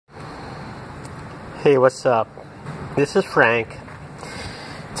Hey, what's up? This is Frank.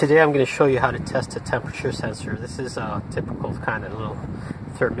 Today I'm going to show you how to test a temperature sensor. This is a typical kind of little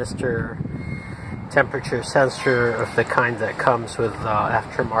thermistor temperature sensor of the kind that comes with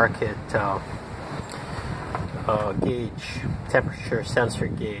aftermarket gauge, temperature sensor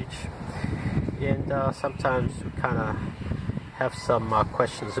gauge. And sometimes we kind of have some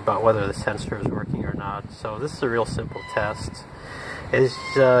questions about whether the sensor is working or not. So this is a real simple test. As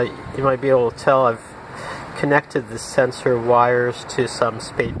you might be able to tell, I've connected the sensor wires to some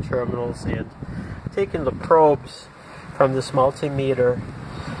spade terminals and taken the probes from this multimeter.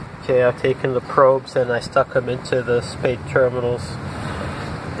 Okay, I've taken the probes and I stuck them into the spade terminals,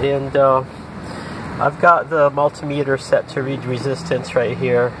 and I've got the multimeter set to read resistance right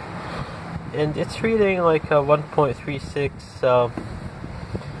here, and it's reading like a 1.36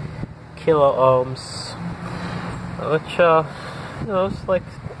 kilo ohms, which you know, it's like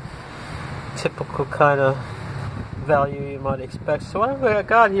typical kind of value you might expect. So what I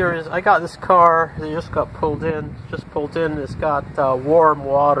got here is, I got this car that just pulled in. It's got warm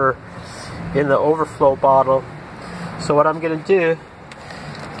water in the overflow bottle. So what I'm going to do,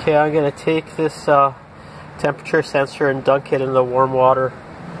 okay, I'm going to take this temperature sensor and dunk it in the warm water,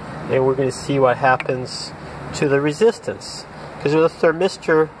 and we're going to see what happens to the resistance. Because with a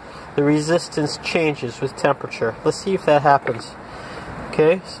thermistor, the resistance changes with temperature. Let's see if that happens.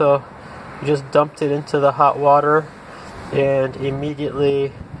 Okay, so you just dumped it into the hot water, and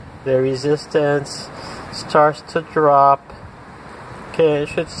immediately the resistance starts to drop. Okay, it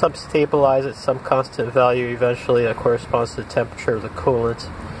should stabilize at some constant value eventually that corresponds to the temperature of the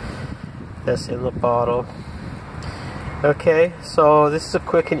coolant that's in the bottle. Okay, so this is a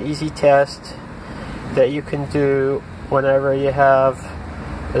quick and easy test that you can do whenever you have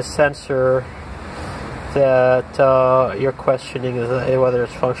a sensor that you're questioning whether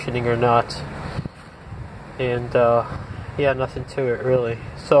it's functioning or not. And yeah, nothing to it really.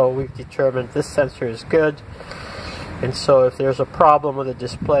 So we've determined this sensor is good, and so if there's a problem with the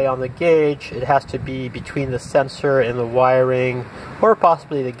display on the gauge, it has to be between the sensor and the wiring, or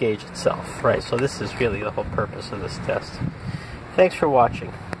possibly the gauge itself, right? So this is really the whole purpose of this test. Thanks for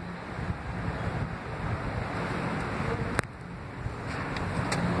watching.